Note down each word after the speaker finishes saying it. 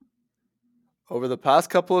Over the past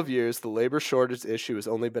couple of years, the labor shortage issue has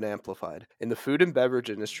only been amplified. In the food and beverage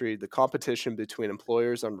industry, the competition between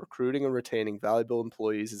employers on recruiting and retaining valuable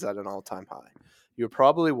employees is at an all-time high. You're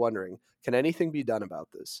probably wondering, can anything be done about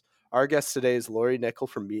this? Our guest today is Laurie Nickel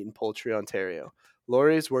from Meat and Poultry, Ontario.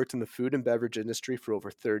 Laurie has worked in the food and beverage industry for over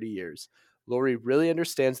 30 years. Laurie really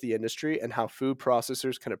understands the industry and how food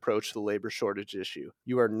processors can approach the labor shortage issue.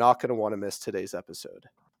 You are not going to want to miss today's episode.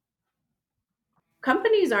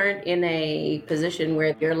 Companies aren't in a position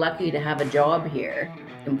where you're lucky to have a job here.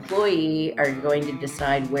 Employees are going to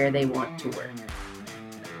decide where they want to work.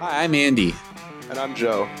 Hi, I'm Andy. And I'm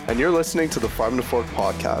Joe, and you're listening to the Farm to Fork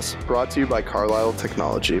podcast, brought to you by Carlisle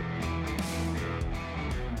Technology.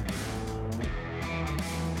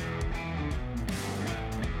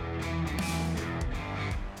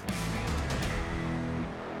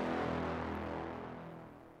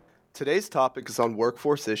 Today's topic is on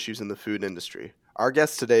workforce issues in the food industry. Our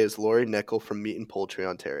guest today is Laurie Nickel from Meat and Poultry,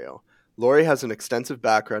 Ontario. Laurie has an extensive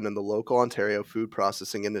background in the local Ontario food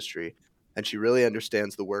processing industry, and she really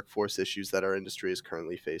understands the workforce issues that our industry is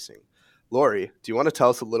currently facing. Laurie, do you want to tell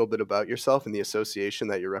us a little bit about yourself and the association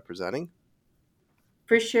that you're representing?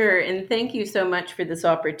 For sure, and thank you so much for this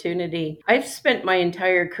opportunity. I've spent my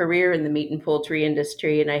entire career in the meat and poultry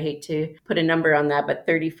industry, and I hate to put a number on that, but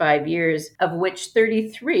 35 years, of which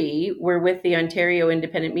 33 were with the Ontario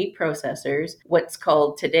Independent Meat Processors, what's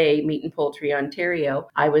called today Meat and Poultry Ontario.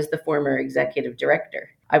 I was the former executive director.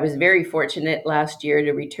 I was very fortunate last year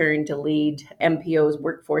to return to lead MPO's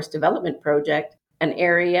workforce development project, an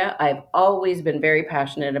area I've always been very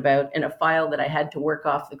passionate about and a file that I had to work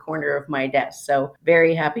off the corner of my desk. So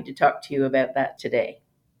very happy to talk to you about that today.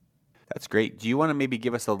 That's great. Do you want to maybe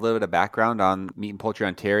give us a little bit of background on Meat and Poultry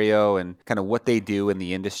Ontario and kind of what they do in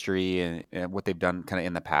the industry and what they've done kind of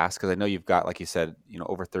in the past? Because I know you've got, like you said,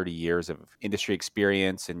 over 30 years of industry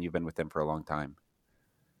experience and you've been with them for a long time.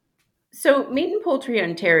 So, Meat and Poultry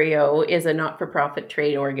Ontario is a not-for-profit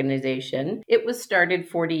trade organization. It was started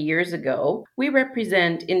 40 years ago. We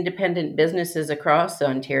represent independent businesses across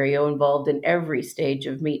Ontario involved in every stage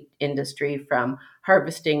of meat industry, from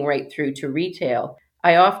harvesting right through to retail.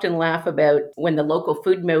 I often laugh about when the local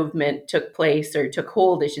food movement took place, or took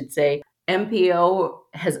hold, I should say. MPO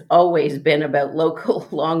has always been about local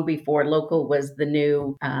long before local was the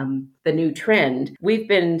new trend. We've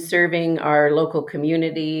been serving our local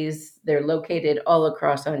communities. They're located all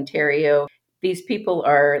across Ontario. These people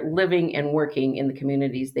are living and working in the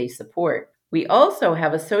communities they support. We also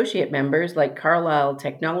have associate members like Carlisle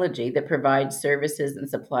Technology that provide services and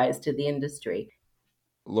supplies to the industry.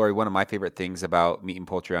 Laurie, one of my favorite things about Meat and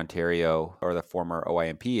Poultry Ontario, or the former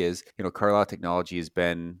OIMP, is, Carlisle Technology has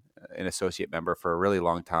been an associate member for a really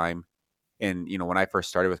long time. And, when I first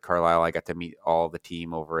started with Carlisle, I got to meet all the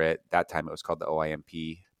team over at that time. It was called the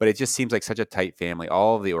OIMP. But it just seems like such a tight family,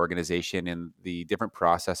 all of the organization and the different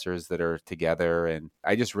processors that are together. And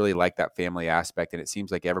I just really like that family aspect. And it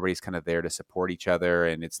seems like everybody's kind of there to support each other.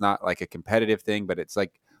 And it's not like a competitive thing, but it's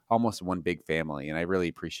like almost one big family. And I really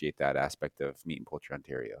appreciate that aspect of Meat and Poultry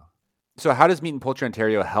Ontario. So how does Meat and Poultry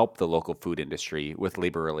Ontario help the local food industry with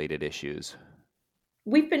labor-related issues?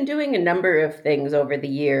 We've been doing a number of things over the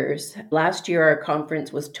years. Last year, our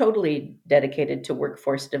conference was totally dedicated to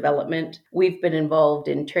workforce development. We've been involved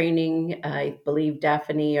in training. I believe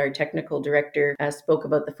Daphne, our technical director, spoke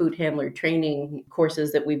about the food handler training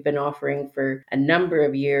courses that we've been offering for a number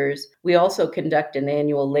of years. We also conduct an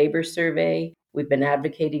annual labor survey. We've been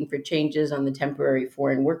advocating for changes on the temporary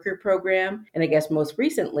foreign worker program. And I guess most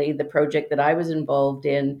recently, the project that I was involved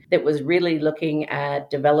in that was really looking at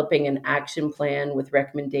developing an action plan with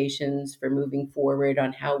recommendations for moving forward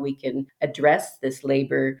on how we can address this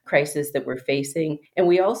labor crisis that we're facing. And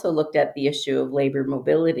we also looked at the issue of labor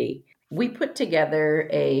mobility. We put together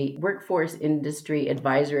a workforce industry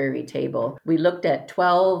advisory table. We looked at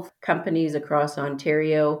 12 companies across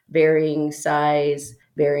Ontario, varying size,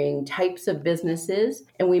 varying types of businesses,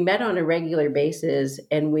 and we met on a regular basis,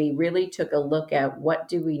 and we really took a look at what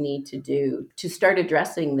do we need to do to start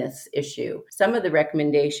addressing this issue. Some of the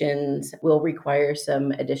recommendations will require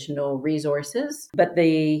some additional resources, but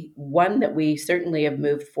the one that we certainly have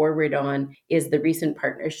moved forward on is the recent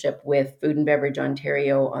partnership with Food and Beverage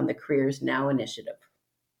Ontario on the Careers Now initiative.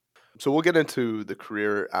 So we'll get into the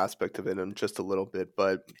career aspect of it in just a little bit,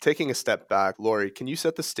 but taking a step back, Laurie, can you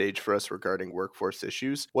set the stage for us regarding workforce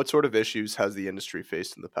issues? What sort of issues has the industry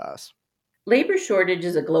faced in the past? Labor shortage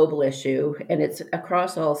is a global issue, and it's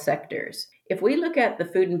across all sectors. If we look at the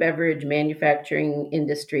food and beverage manufacturing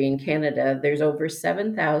industry in Canada, there's over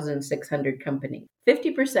 7,600 companies.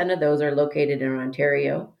 50% of those are located in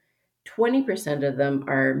Ontario. 20% of them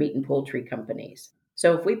are meat and poultry companies.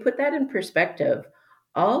 So if we put that in perspective,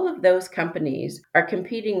 all of those companies are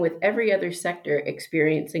competing with every other sector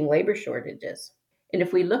experiencing labor shortages. And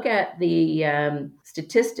if we look at the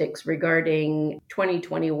statistics regarding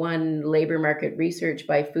 2021 labor market research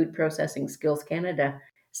by Food Processing Skills Canada,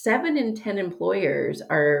 7 in 10 employers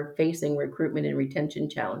are facing recruitment and retention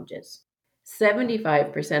challenges.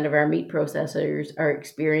 75% of our meat processors are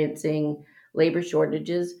experiencing labor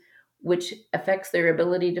shortages, which affects their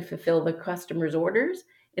ability to fulfill the customer's orders.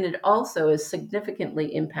 And it also is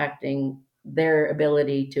significantly impacting their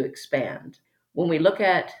ability to expand. When we look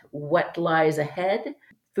at what lies ahead,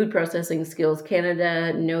 Food Processing Skills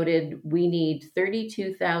Canada noted we need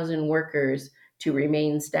 32,000 workers to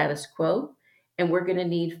remain status quo, and we're going to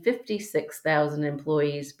need 56,000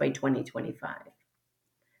 employees by 2025.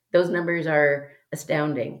 Those numbers are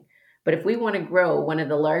astounding. But if we want to grow one of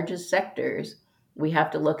the largest sectors, we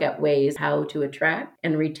have to look at ways how to attract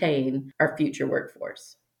and retain our future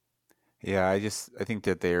workforce. Yeah, I think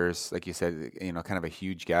that there's, like you said, kind of a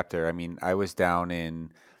huge gap there. I mean, I was down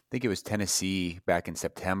in, I think it was Tennessee back in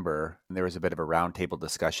September, and there was a bit of a roundtable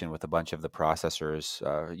discussion with a bunch of the processors,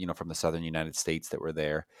 from the southern United States that were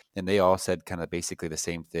there, and they all said kind of basically the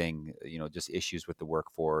same thing. Just issues with the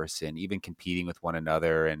workforce and even competing with one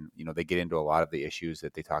another, and they get into a lot of the issues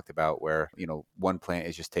that they talked about, where one plant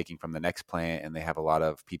is just taking from the next plant, and they have a lot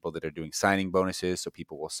of people that are doing signing bonuses, so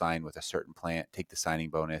people will sign with a certain plant, take the signing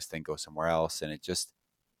bonus, then go somewhere else, and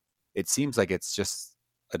it seems like it's just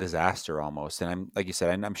a disaster almost. And I'm, like you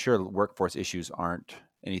said, I'm sure workforce issues aren't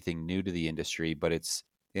anything new to the industry, but it's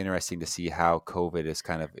interesting to see how COVID has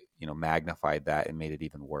kind of magnified that and made it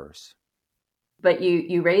even worse. But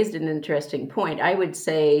you raised an interesting point. I would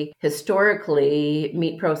say historically,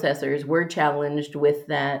 meat processors were challenged with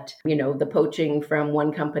that, the poaching from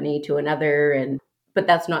one company to another. But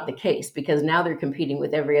that's not the case, because now they're competing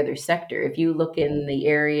with every other sector. If you look in the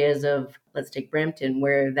areas of, let's take Brampton,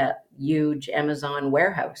 where that huge Amazon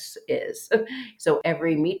warehouse is. So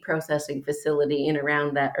every meat processing facility in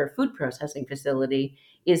around that, or food processing facility,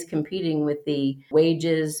 is competing with the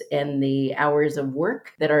wages and the hours of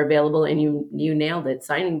work that are available. And you nailed it.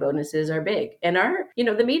 Signing bonuses are big. And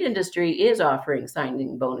the meat industry is offering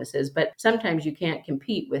signing bonuses, but sometimes you can't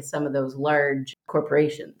compete with some of those large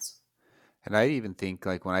corporations. And I even think,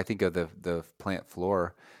 like, when I think of the plant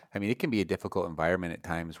floor, I mean, it can be a difficult environment at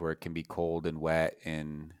times where it can be cold and wet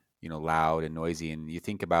and loud and noisy. And you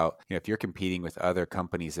think about, if you're competing with other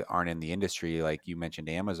companies that aren't in the industry, like you mentioned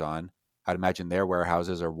Amazon, I'd imagine their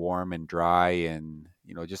warehouses are warm and dry and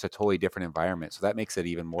just a totally different environment. So that makes it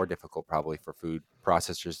even more difficult probably for food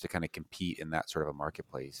processors to kind of compete in that sort of a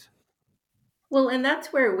marketplace. Well, and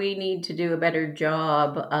that's where we need to do a better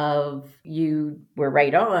job of, you were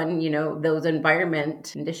right on, those environment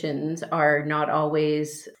conditions are not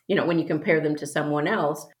always, when you compare them to someone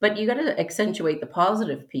else, but you got to accentuate the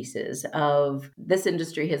positive pieces of this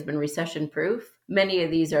industry has been recession proof. Many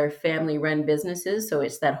of these are family run businesses. So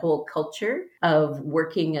it's that whole culture of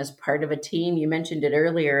working as part of a team. You mentioned it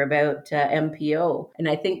earlier about MPO. And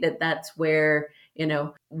I think that that's where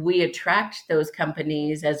we attract those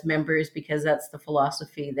companies as members, because that's the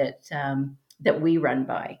philosophy that we run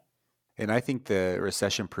by. And I think the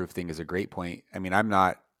recession proof thing is a great point. I mean, I'm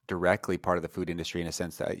not directly part of the food industry in a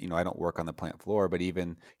sense that, I don't work on the plant floor, but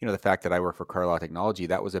even, the fact that I work for Carlisle Technology,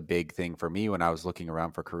 that was a big thing for me when I was looking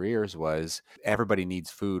around for careers. Was everybody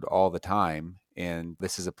needs food all the time. And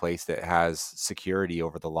this is a place that has security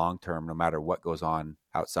over the long term, no matter what goes on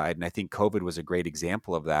outside. And I think COVID was a great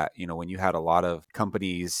example of that. When you had a lot of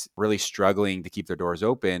companies really struggling to keep their doors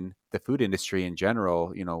open, the food industry in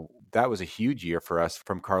general, that was a huge year for us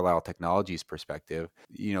from Carlisle Technology's perspective,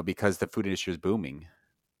 because the food industry is booming.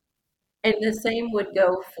 And the same would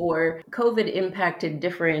go for COVID impacted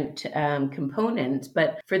different components,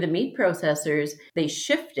 but for the meat processors, they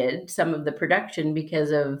shifted some of the production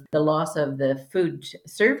because of the loss of the food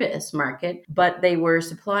service market, but they were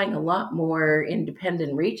supplying a lot more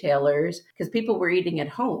independent retailers because people were eating at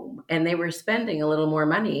home and they were spending a little more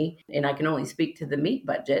money. And I can only speak to the meat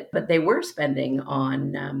budget, but they were spending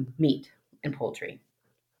on meat and poultry.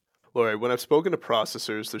 Lori, when I've spoken to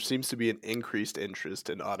processors, there seems to be an increased interest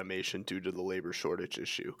in automation due to the labor shortage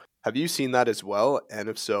issue. Have you seen that as well? And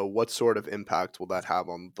if so, what sort of impact will that have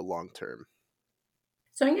on the long term?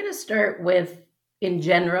 So I'm going to start with, in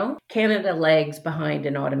general, Canada lags behind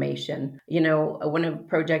in automation. One of the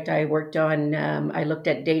project I worked on, I looked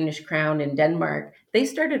at Danish Crown in Denmark. They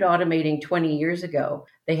started automating 20 years ago.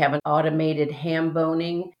 They have an automated ham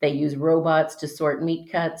boning. They use robots to sort meat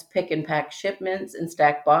cuts, pick and pack shipments, and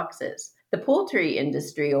stack boxes. The poultry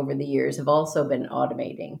industry over the years have also been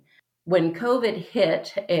automating. When COVID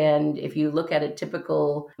hit, and if you look at a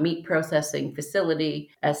typical meat processing facility,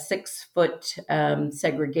 a 6-foot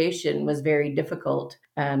segregation was very difficult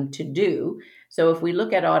to do. So if we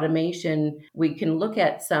look at automation, we can look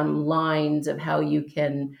at some lines of how you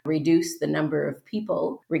can reduce the number of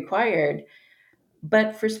people required.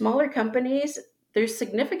 But for smaller companies, there's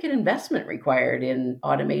significant investment required in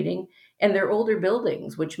automating, and they're older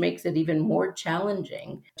buildings, which makes it even more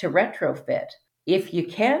challenging to retrofit. If you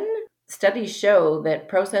can, studies show that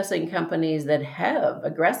processing companies that have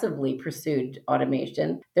aggressively pursued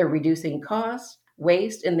automation, they're reducing costs,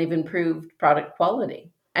 waste, and they've improved product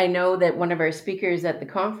quality. I know that one of our speakers at the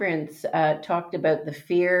conference talked about the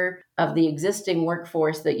fear of the existing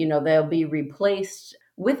workforce that, they'll be replaced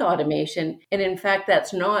with automation. And in fact,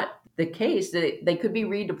 that's not the case. They could be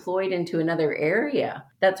redeployed into another area.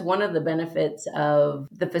 That's one of the benefits of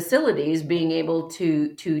the facilities being able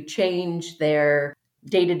to change their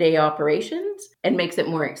day-to-day operations and makes it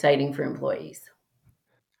more exciting for employees.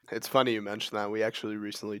 It's funny you mentioned that. We actually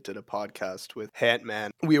recently did a podcast with Hantman.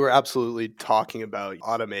 We were absolutely talking about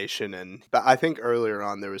automation, and I think earlier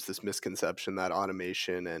on there was this misconception that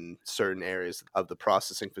automation and certain areas of the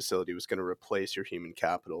processing facility was going to replace your human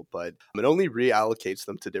capital, but it only reallocates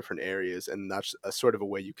them to different areas, and that's a sort of a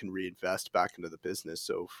way you can reinvest back into the business.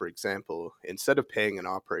 So, for example, instead of paying an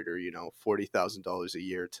operator, $40,000 a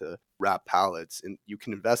year to wrap pallets, and you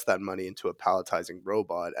can invest that money into a palletizing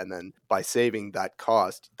robot, and then by saving that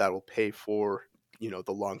cost, that will pay for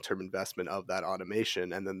the long-term investment of that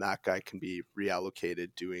automation, and then that guy can be reallocated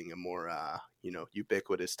doing a more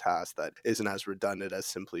ubiquitous task that isn't as redundant as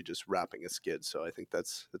simply just wrapping a skid. So I think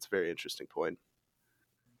that's a very interesting point.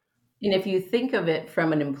 And if you think of it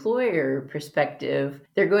from an employer perspective,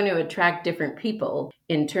 they're going to attract different people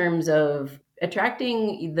in terms of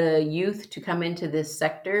attracting the youth to come into this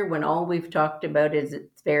sector when all we've talked about is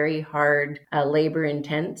it's very hard, labor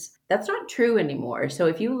intense. That's not true anymore. So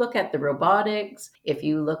if you look at the robotics, if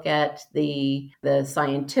you look at the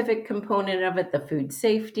scientific component of it, the food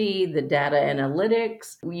safety, the data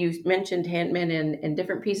analytics, you mentioned Hantman and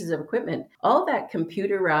different pieces of equipment, all that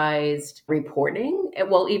computerized reporting,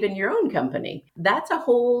 well, even your own company, that's a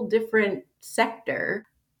whole different sector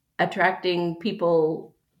attracting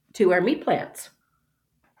people to our meat plants.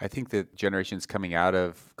 I think that generations coming out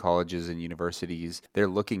of colleges and universities, they're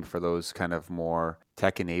looking for those kind of more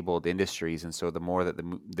tech-enabled industries. And so the more that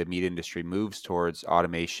the meat industry moves towards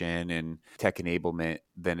automation and tech enablement,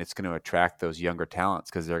 then it's going to attract those younger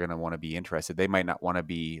talents because they're going to want to be interested. They might not want to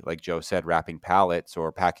be, like Joe said, wrapping pallets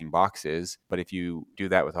or packing boxes. But if you do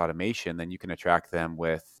that with automation, then you can attract them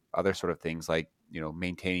with other sort of things like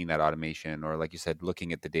maintaining that automation, or like you said,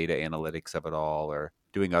 looking at the data analytics of it all, or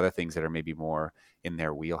doing other things that are maybe more in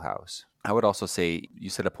their wheelhouse. I would also say, you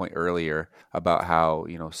said a point earlier about how,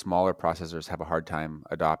 smaller processors have a hard time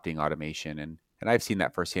adopting automation. And I've seen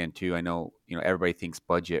that firsthand too. I know, everybody thinks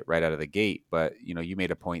budget right out of the gate, but, you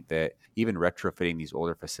made a point that even retrofitting these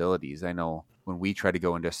older facilities, I know when we try to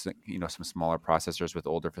go into, some smaller processors with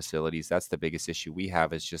older facilities, that's the biggest issue we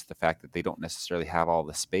have, is just the fact that they don't necessarily have all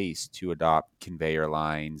the space to adopt conveyor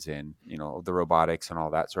lines and, the robotics and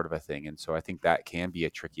all that sort of a thing. And so I think that can be a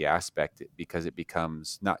tricky aspect, because it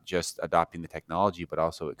becomes not just adopting the technology, but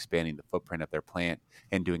also expanding the footprint of their plant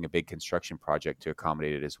and doing a big construction project to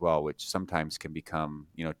accommodate it as well, which sometimes can become,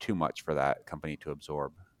 too much for that company to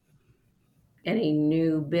absorb. Any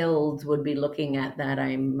new builds would be looking at that,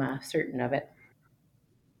 I'm certain of it.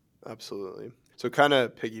 Absolutely. So kind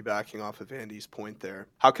of piggybacking off of Andy's point there,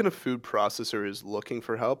 how can a food processor who's looking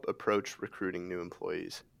for help approach recruiting new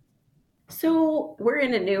employees? So we're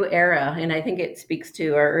in a new era, and I think it speaks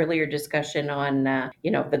to our earlier discussion on,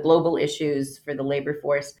 the global issues for the labor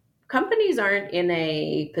force. Companies aren't in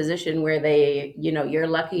a position where you're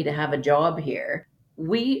lucky to have a job here.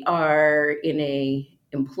 We are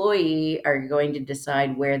employee are going to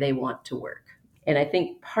decide where they want to work. And I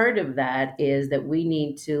think part of that is that we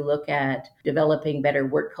need to look at developing better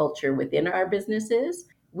work culture within our businesses.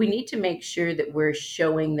 We need to make sure that we're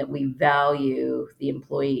showing that we value the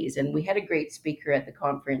employees. And we had a great speaker at the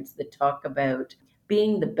conference that talked about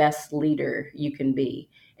being the best leader you can be.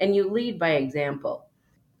 And you lead by example.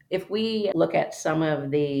 If we look at some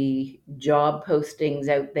of the job postings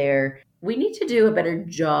out there, we need to do a better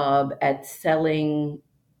job at selling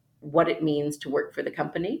what it means to work for the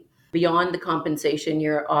company. Beyond the compensation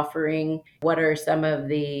you're offering, what are some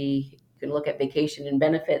of you can look at vacation and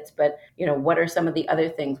benefits, but what are some of the other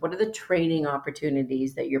things? What are the training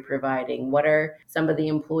opportunities that you're providing? What are some of the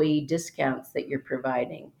employee discounts that you're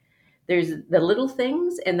providing? There's the little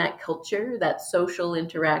things and that culture, that social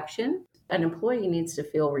interaction. An employee needs to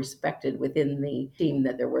feel respected within the team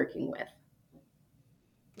that they're working with.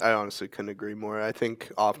 I honestly couldn't agree more. I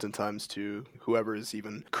think oftentimes too, whoever is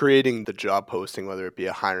even creating the job posting, whether it be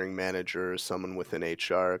a hiring manager or someone within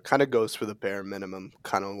HR, kind of goes for the bare minimum,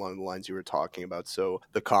 kind of along the lines you were talking about. So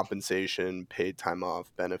the compensation, paid time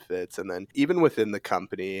off, benefits, and then even within the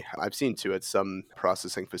company, I've seen too at some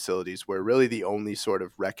processing facilities where really the only sort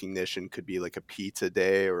of recognition could be like a pizza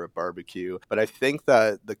day or a barbecue. But I think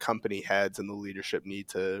that the company heads and the leadership need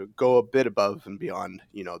to go a bit above and beyond,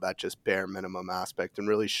 that just bare minimum aspect and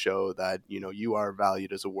really show that, you are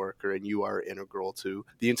valued as a worker and you are integral to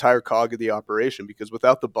the entire cog of the operation, because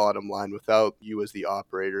without the bottom line, without you as the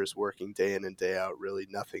operators working day in and day out, really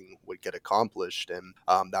nothing would get accomplished. And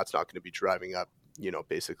that's not going to be driving up,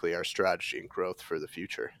 basically our strategy and growth for the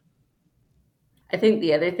future. I think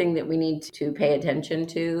the other thing that we need to pay attention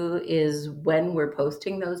to is when we're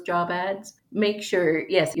posting those job ads, make sure,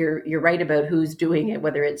 yes, you're right about who's doing it,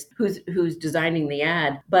 whether it's who's designing the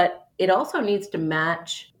ad, but it also needs to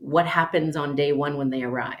match what happens on day one when they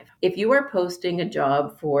arrive. If you are posting a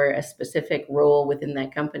job for a specific role within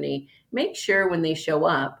that company, make sure when they show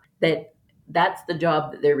up that that's the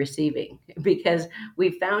job that they're receiving, because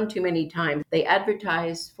we've found too many times they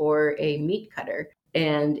advertise for a meat cutter.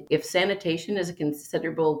 And if sanitation is a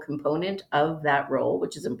considerable component of that role,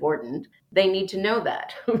 which is important, they need to know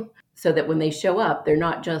that so that when they show up, they're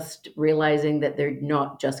not just realizing that they're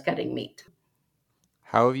not just cutting meat.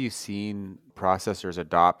 How have you seen processors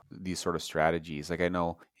adopt these sort of strategies? Like I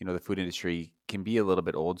know, the food industry can be a little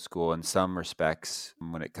bit old school in some respects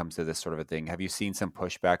when it comes to this sort of a thing. Have you seen some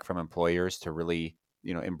pushback from employers to really,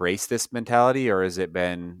 embrace this mentality, or has it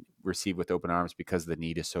been received with open arms because the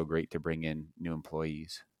need is so great to bring in new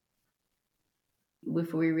employees?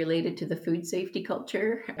 If we relate it to the food safety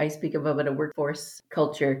culture, I speak about a workforce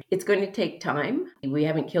culture. It's going to take time. We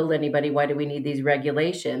haven't killed anybody. Why do we need these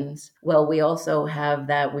regulations? Well, we also have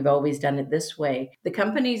that we've always done it this way. The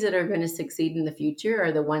companies that are going to succeed in the future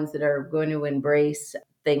are the ones that are going to embrace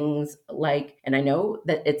things like, and I know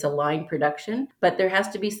that it's a line production, but there has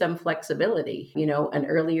to be some flexibility, an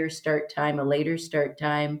earlier start time, a later start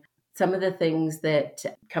time. Some of the things that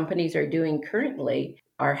companies are doing currently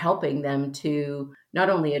are helping them to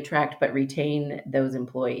not only attract but retain those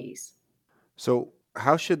employees. So,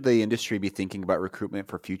 how should the industry be thinking about recruitment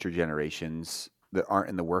for future generations that aren't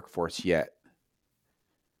in the workforce yet?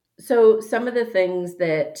 So, some of the things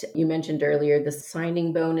that you mentioned earlier, the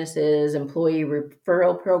signing bonuses, employee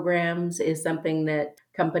referral programs, is something that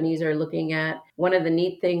companies are looking at. One of the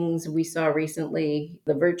neat things we saw recently,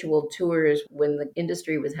 the virtual tours, when the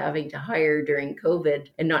industry was having to hire during COVID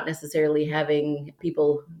and not necessarily having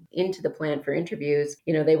people into the plant for interviews,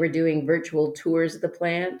 they were doing virtual tours of the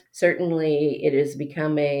plant. Certainly, it has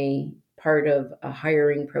become a part of a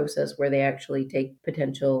hiring process where they actually take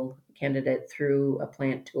potential candidate through a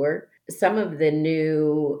plant tour. Some of the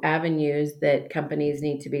new avenues that companies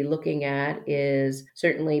need to be looking at is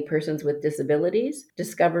certainly persons with disabilities.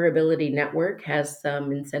 Discoverability Network has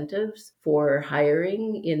some incentives for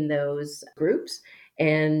hiring in those groups.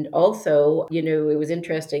 And also, it was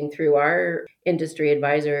interesting through our industry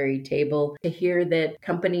advisory table to hear that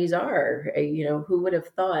companies are, who would have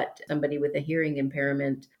thought somebody with a hearing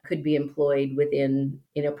impairment could be employed within,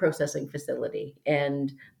 processing facility,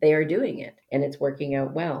 and they are doing it and it's working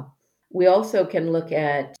out well. We also can look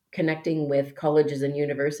at connecting with colleges and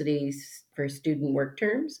universities for student work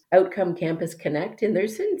terms, Outcome Campus Connect, and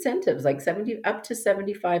there's incentives like up to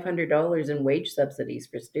 $7,500 in wage subsidies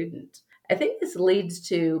for students. I think this leads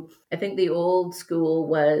to, I think the old school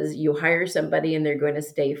was you hire somebody and they're going to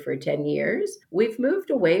stay for 10 years. We've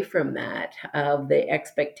moved away from that, of the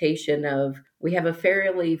expectation of we have a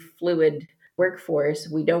fairly fluid workforce.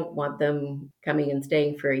 We don't want them coming and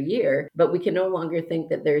staying for a year, but we can no longer think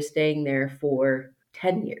that they're staying there for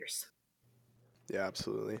 10 years. Yeah,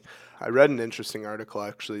 absolutely. I read an interesting article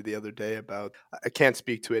actually the other day about, I can't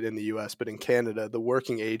speak to it in the US, but in Canada, the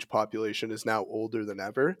working age population is now older than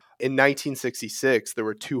ever. In 1966, there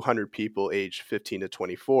were 200 people aged 15 to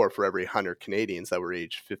 24 for every 100 Canadians that were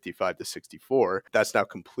aged 55 to 64. That's now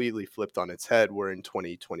completely flipped on its head, where in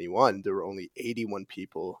 2021, there were only 81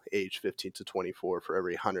 people aged 15 to 24 for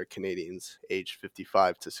every 100 Canadians aged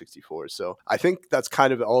 55 to 64. So I think that's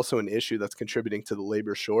kind of also an issue that's contributing to the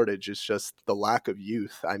labor shortage, is just the lack of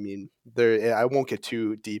youth. I mean, I won't get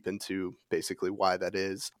too deep into basically why that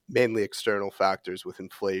is. Mainly external factors with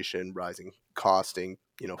inflation, rising costing,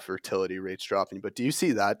 fertility rates dropping. But do you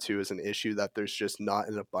see that too as an issue, that there's just not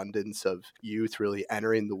an abundance of youth really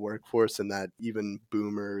entering the workforce, and that even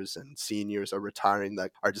boomers and seniors are retiring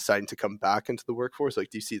that are deciding to come back into the workforce? Like,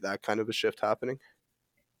 do you see that kind of a shift happening?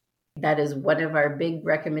 That is one of our big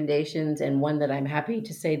recommendations, and one that I'm happy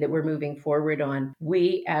to say that we're moving forward on.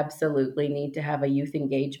 We absolutely need to have a youth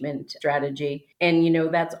engagement strategy. And,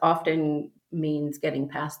 that's often means getting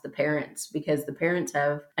past the parents, because the parents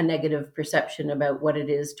have a negative perception about what it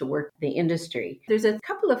is to work in the industry. There's a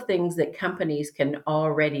couple of things that companies can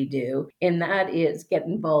already do, and that is get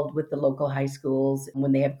involved with the local high schools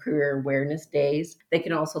when they have career awareness days. They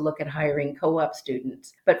can also look at hiring co-op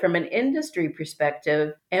students. But from an industry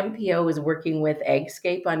perspective, MPO is working with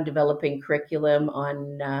AgScape on developing curriculum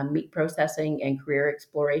on meat processing and career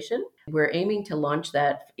exploration. We're aiming to launch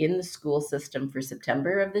that in the school system for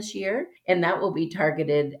September of this year. And that will be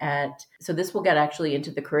targeted so this will get actually into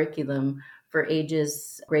the curriculum for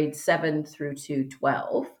ages grades 7 through to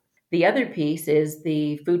 12. The other piece is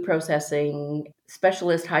the food processing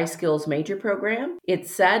specialist high skills major program.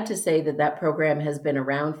 It's sad to say that program has been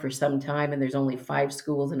around for some time, and there's only 5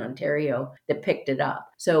 schools in Ontario that picked it up.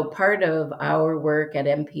 So part of our work at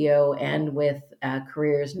MPO and with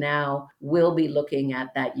Careers Now will be looking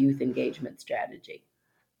at that youth engagement strategy.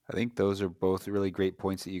 I think those are both really great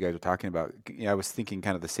points that you guys are talking about. I was thinking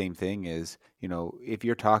kind of the same thing is, if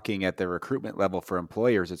you're talking at the recruitment level for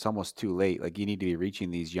employers, it's almost too late. Like, you need to be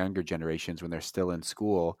reaching these younger generations when they're still in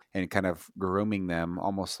school and kind of grooming them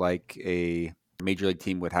almost like a major league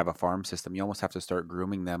team would have a farm system. You almost have to start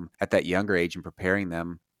grooming them at that younger age and preparing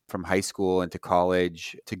them from high school into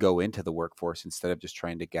college to go into the workforce instead of just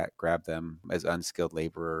trying to grab them as unskilled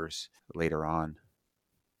laborers later on.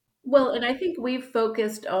 Well, and I think we've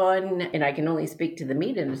focused on, and I can only speak to the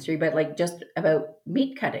meat industry, but like just about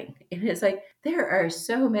meat cutting. And it's like, there are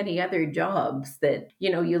so many other jobs that,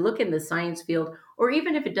 you look in the science field, or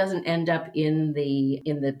even if it doesn't end up in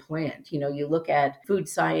the plant, you look at food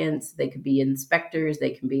science, they could be inspectors,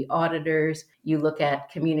 they can be auditors. You look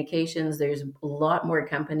at communications, there's a lot more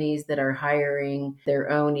companies that are hiring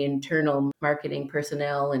their own internal marketing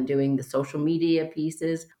personnel and doing the social media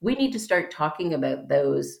pieces. We need to start talking about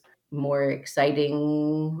those more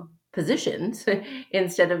exciting positions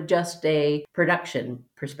instead of just a production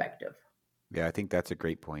perspective. Yeah, I think that's a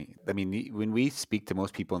great point. I mean, when we speak to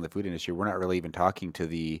most people in the food industry, we're not really even talking to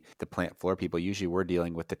the plant floor people. Usually we're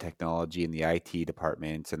dealing with the technology and the IT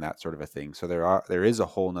departments and that sort of a thing. So there is a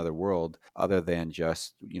whole nother world other than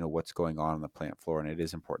just, what's going on the plant floor. And it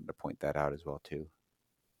is important to point that out as well, too.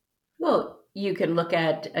 Well, you can look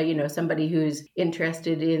at, somebody who's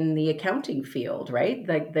interested in the accounting field, right?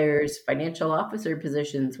 Like, there's financial officer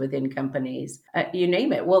positions within companies, you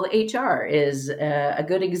name it. Well, HR is a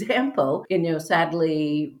good example.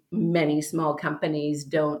 Sadly, many small companies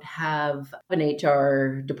don't have an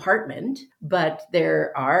HR department, but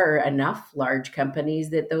there are enough large companies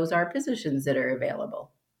that those are positions that are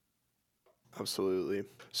available. Absolutely.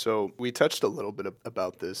 So we touched a little bit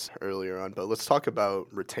about this earlier on, but let's talk about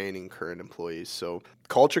retaining current employees. So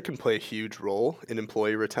culture can play a huge role in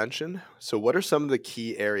employee retention. So what are some of the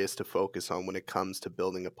key areas to focus on when it comes to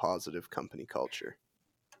building a positive company culture?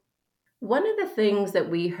 One of the things that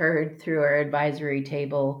we heard through our advisory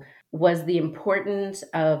table was the importance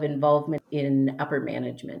of involvement in upper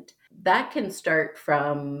management. That can start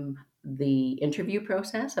from the interview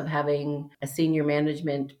process of having a senior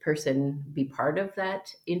management person be part of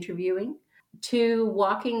that interviewing, to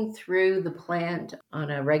walking through the plant on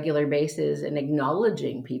a regular basis and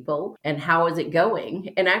acknowledging people and how is it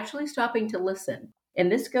going, and actually stopping to listen.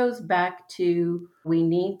 And this goes back to, we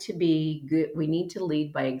need to be good, we need to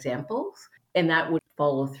lead by examples. And that would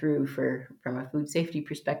follow through from a food safety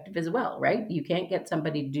perspective as well, right? You can't get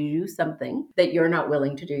somebody to do something that you're not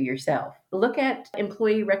willing to do yourself. Look at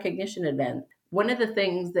employee recognition event. One of the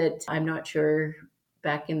things that I'm not sure,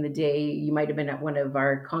 back in the day, you might have been at one of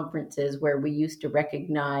our conferences where we used to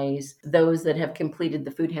recognize those that have completed the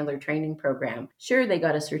food handler training program. Sure, they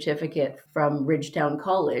got a certificate from Ridgetown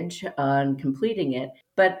College on completing it,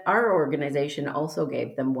 but our organization also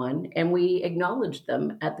gave them one, and we acknowledged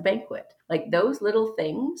them at the banquet. Like, those little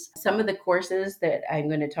things. Some of the courses that I'm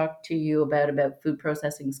going to talk to you about Food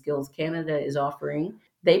Processing Skills Canada is offering,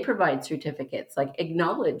 they provide certificates. Like,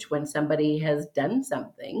 acknowledge when somebody has done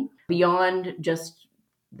something beyond just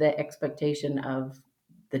the expectation of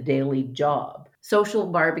the daily job. Social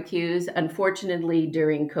barbecues, unfortunately,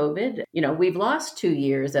 during COVID, we've lost 2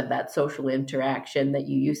 years of that social interaction that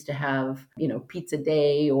you used to have, pizza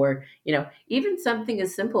day, or, even something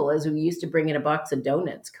as simple as we used to bring in a box of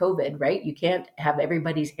donuts. COVID, right? You can't have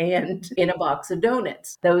everybody's hand in a box of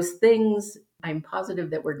donuts. Those things, I'm positive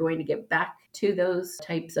that we're going to get back to those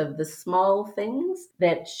types of the small things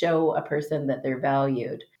that show a person that they're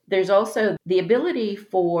valued. There's also the ability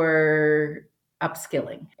for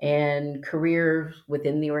upskilling and career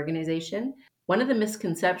within the organization. One of the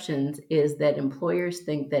misconceptions is that employers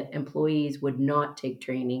think that employees would not take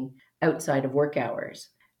training outside of work hours.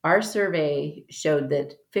 Our survey showed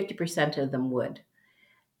that 50% of them would.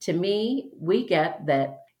 To me, we get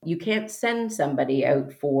that you can't send somebody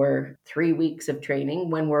out for 3 weeks of training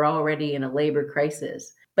when we're already in a labor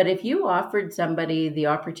crisis. But if you offered somebody the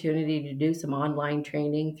opportunity to do some online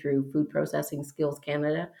training through Food Processing Skills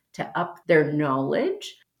Canada to up their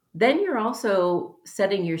knowledge, then you're also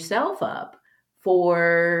setting yourself up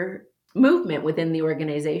for movement within the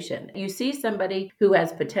organization. You see somebody who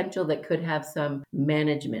has potential that could have some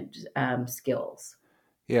management skills.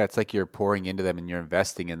 Yeah, it's like you're pouring into them and you're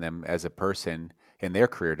investing in them as a person in their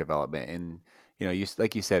career development. And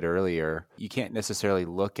like you said earlier, you can't necessarily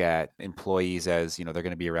look at employees as they're going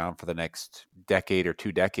to be around for the next decade or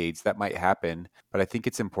 2 decades. That might happen, but I think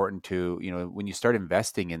it's important to when you start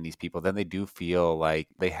investing in these people, then they do feel like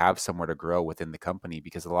they have somewhere to grow within the company.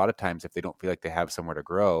 Because a lot of times, if they don't feel like they have somewhere to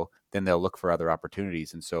grow, then they'll look for other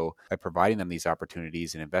opportunities. And so, by providing them these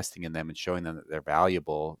opportunities and investing in them and showing them that they're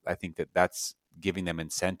valuable, I think that that's giving them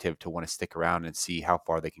incentive to want to stick around and see how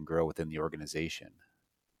far they can grow within the organization.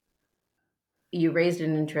 You raised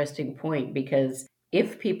an interesting point, because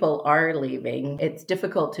if people are leaving, it's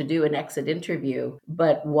difficult to do an exit interview,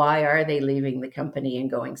 but why are they leaving the company and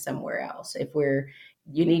going somewhere else?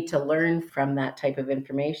 You need to learn from that type of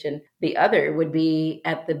information. The other would be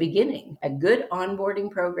at the beginning. A good onboarding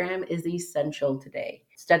program is essential today.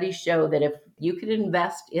 Studies show that if you could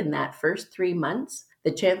invest in that first 3 months,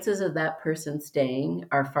 the chances of that person staying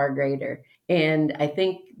are far greater. And I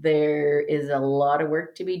think there is a lot of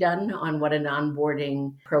work to be done on what an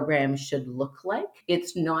onboarding program should look like.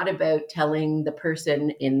 It's not about telling the person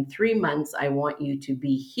in 3 months, I want you to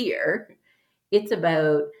be here. It's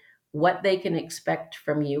about what they can expect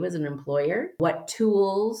from you as an employer, what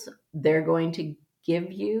tools they're going to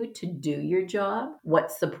give you to do your job,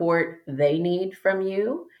 what support they need from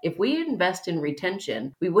you. If we invest in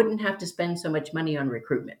retention, we wouldn't have to spend so much money on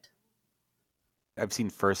recruitment. I've seen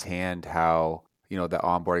firsthand how, the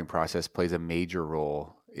onboarding process plays a major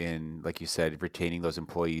role in, like you said, retaining those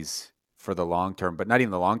employees for the long term, but not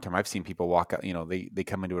even the long term. I've seen people walk out, they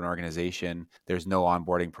come into an organization, there's no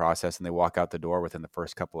onboarding process, and they walk out the door within the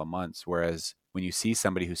first couple of months. Whereas when you see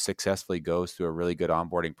somebody who successfully goes through a really good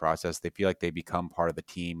onboarding process, they feel like they become part of the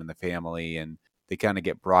team and the family, and they kind of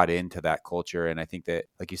get brought into that culture. And I think that,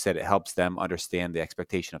 like you said, it helps them understand the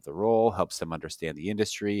expectation of the role, helps them understand the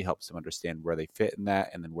industry, helps them understand where they fit in that,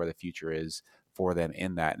 and then where the future is for them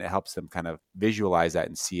in that. And it helps them kind of visualize that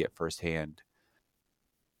and see it firsthand.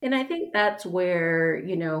 And I think that's where,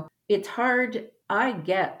 it's hard. I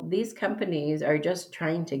get these companies are just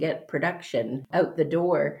trying to get production out the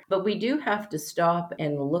door, but we do have to stop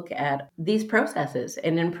and look at these processes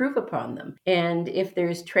and improve upon them. And if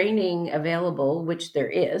there's training available, which there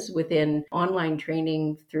is within online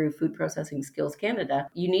training through Food Processing Skills Canada,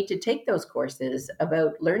 you need to take those courses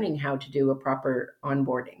about learning how to do a proper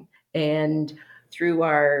onboarding. And through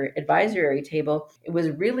our advisory table, it was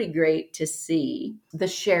really great to see the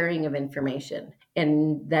sharing of information.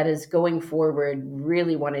 And that is going forward,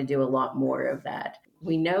 really want to do a lot more of that.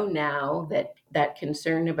 We know now that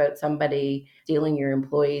concern about somebody stealing your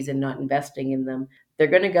employees and not investing in them, they're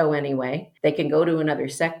going to go anyway. They can go to another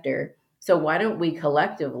sector. So why don't we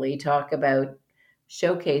collectively talk about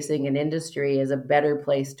showcasing an industry as a better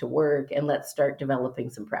place to work, and let's start developing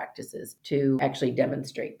some practices to actually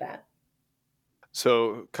demonstrate that.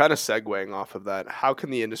 So, kind of segueing off of that, how can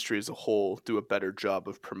the industry as a whole do a better job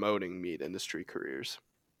of promoting meat industry careers?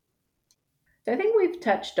 So I think we've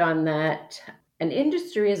touched on that. An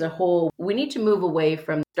industry as a whole, we need to move away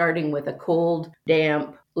from starting with a cold,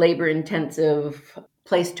 damp, labor-intensive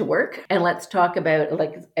place to work, and let's talk about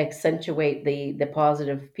accentuate the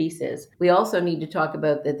positive pieces. We also need to talk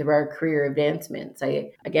about that there are career advancements.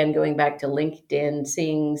 Again, going back to LinkedIn,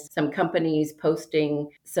 seeing some companies posting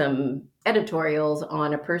some editorials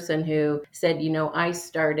on a person who said, I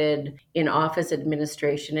started in office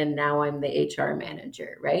administration and now I'm the HR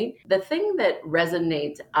manager, right? The thing that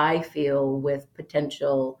resonates, I feel, with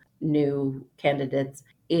potential new candidates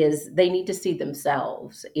is they need to see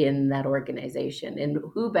themselves in that organization. And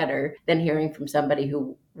who better than hearing from somebody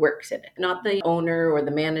who works in it, not the owner or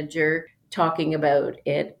the manager talking about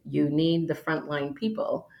it. You need the frontline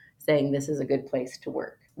people saying this is a good place to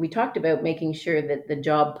work. We talked about making sure that the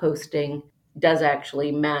job posting does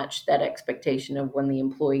actually match that expectation of when the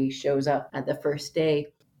employee shows up at the first day.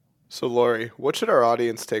 So, Lori, what should our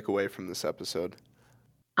audience take away from this episode?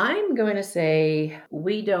 I'm going to say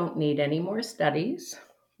we don't need any more studies.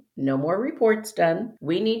 No more reports done.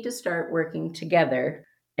 We need to start working together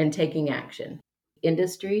and taking action.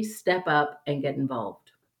 industry step up and get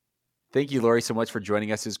involved. Thank you, Lori, so much for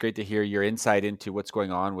joining us. It's great to hear your insight into what's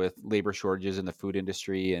going on with labor shortages in the food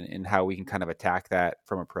industry and how we can kind of attack that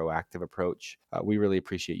from a proactive approach. We really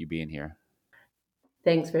appreciate you being here.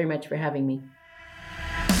 Thanks very much for having me.